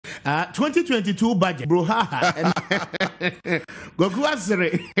2022 budget, bro. Koku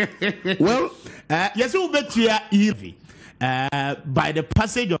Anyidoho. Well, yes, we bet you E-levy. By the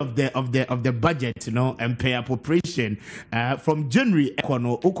passage of the budget, you know, and pay appropriation from January,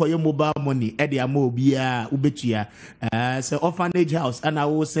 Okoye mobile money, Eddie Amobia, Ubetia, so orphanage house, and I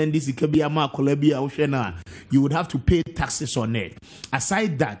will send this Ikebia Kolebia Oceana. You would have to pay taxes on it.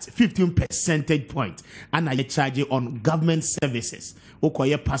 Aside that, 15 percentage point, and I charge you on government services.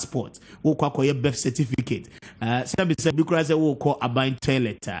 Okoye passport, Okoye birth certificate. Some say because we call a buying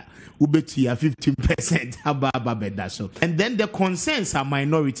letter, Ubetia 15%. And then the concerns are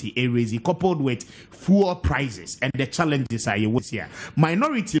minority areas coupled with fuel prices and the challenges are here.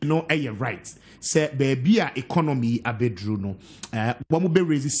 Minority no right. Say baby economy a bedroom one will be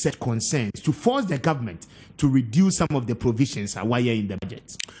raising set concerns to force the government to reduce some of the provisions are wire in the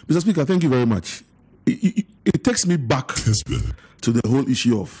budget. Mr. Speaker, thank you very much. It takes me back to the whole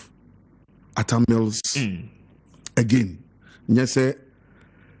issue of Atamils again. Yes,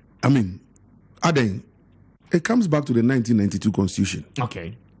 I mean, Aden, it comes back to the 1992 Constitution.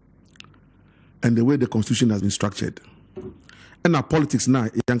 Okay. And the way the Constitution has been structured. And our politics now,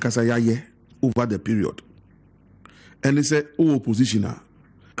 over the period. And they say, oh, opposition,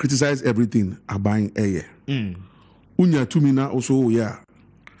 criticize everything, are buying a year. Unya tumina also, yeah.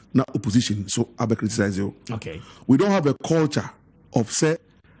 Now opposition, so I be criticize you. Okay. We don't have a culture of say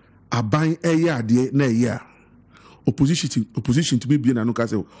a buying a year na year. Opposition to me being anuka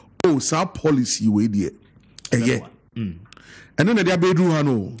say, oh, sa policy way there a year. And then they are bedroom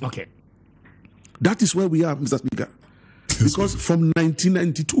hano. Okay. That is where we are, Mr. Speaker. Because from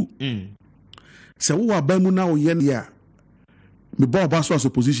 1992, say we are buying now year. Me bow basso as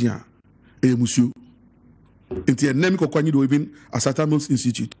opposition, monsieur. Into a name Koku Anyidoho even as a Tamils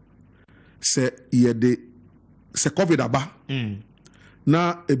Institute. Say ye de se COVID aba.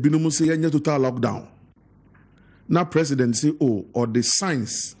 Na e binumu say ye total lockdown. Na president say oh or the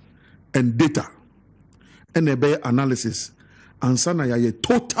science and data and a better analysis and sana ye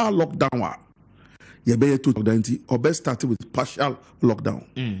total lockdown. Ye be total lockdown or best started with partial lockdown.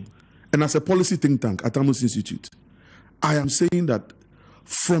 And as a policy think tank at Tamils Institute, I am saying that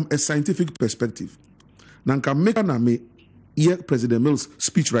from a scientific perspective. Nanka meka na me ye President Mills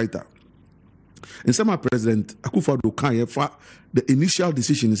speechwriter. And some President Akufo-Addo can the initial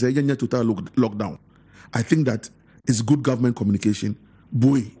decision is say total lockdown. I think that is good government communication.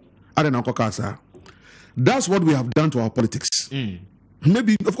 Boy, I don't know. That's what we have done to our politics.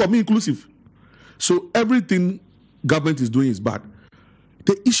 Maybe of course me inclusive. So everything government is doing is bad.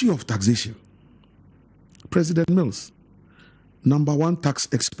 The issue of taxation. President Mills, #1 tax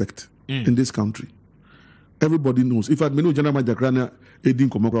expert in this country. Everybody knows. If I know General Majakrana, Edin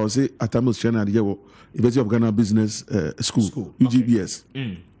Komokra, I will say at Tamils China, University of Ghana Business School, UGBS.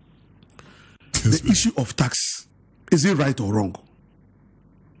 Okay. The issue of tax, is it right or wrong?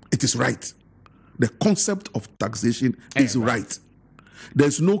 It is right. The concept of taxation is right.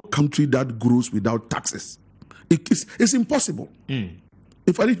 There's no country that grows without taxes. It's impossible.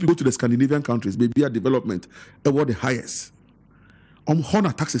 If I need to go to the Scandinavian countries, maybe a development about the highest.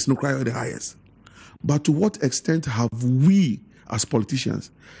 Honor taxes no cry the highest. But to what extent have we, as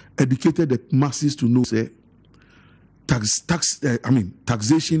politicians, educated the masses to know, say,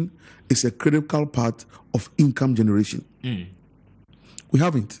 taxation is a critical part of income generation? We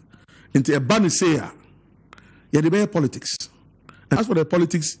haven't. Into a ban say, yeah, the politics. And as for the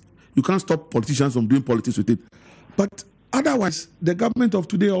politics, you can't stop politicians from doing politics with it. But otherwise, the government of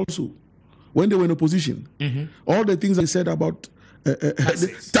today also, when they were in opposition, all the things they said about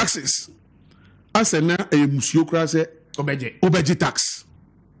taxes. As a musiocracy, obeji tax.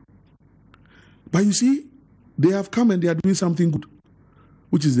 But you see, they have come and they are doing something good,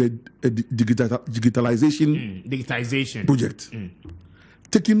 which is the digitalization project.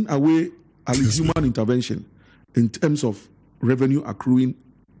 Taking away human intervention in terms of revenue accruing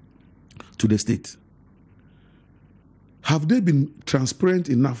to the state. Have they been transparent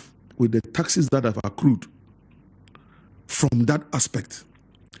enough with the taxes that have accrued from that aspect?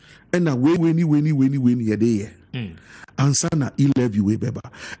 And now when you're there, and sana E-levy way beba.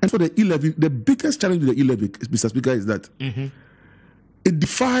 And for the E-levy, the biggest challenge with the E-levy, Mr. Speaker, is that it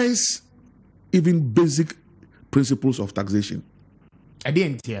defies even basic principles of taxation. I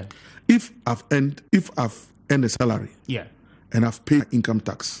didn't hear. If I've earned a salary, and I've paid income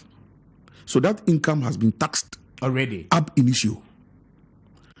tax, so that income has been taxed already ab initio.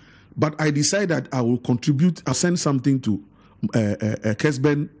 But I decide that I will contribute. I'll send something to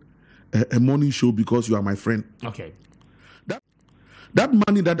Kesben. A morning show because you are my friend. Okay. That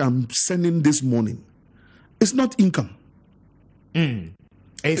money that I'm sending this morning is not income.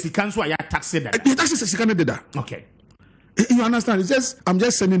 Sikanso ya tax it. The taxes is Canada. Okay. You understand? It's just I'm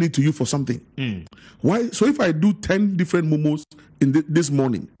just sending it to you for something. Why? So if I do 10 different momos in this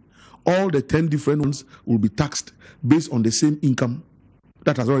morning, all the 10 different ones will be taxed based on the same income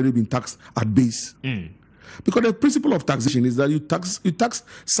that has already been taxed at base. Because the principle of taxation is that you tax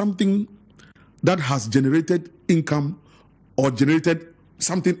something that has generated income or generated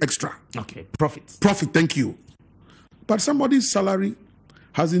something extra. Okay, profit. Profit, thank you. But somebody's salary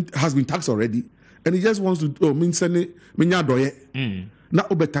has been taxed already, and he just wants to now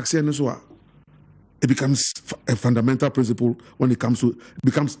over taxing so it becomes a fundamental principle when it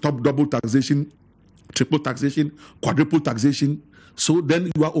becomes top double taxation, triple taxation, quadruple taxation. So then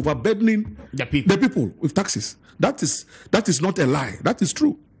you are overburdening the people with taxes. That is not a lie. That is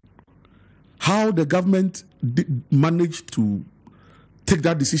true. How the government managed to take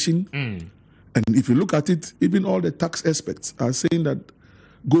that decision, and if you look at it, even all the tax experts are saying that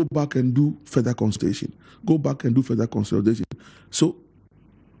go back and do further consultation. Go back and do further consolidation. So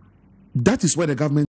that is where the government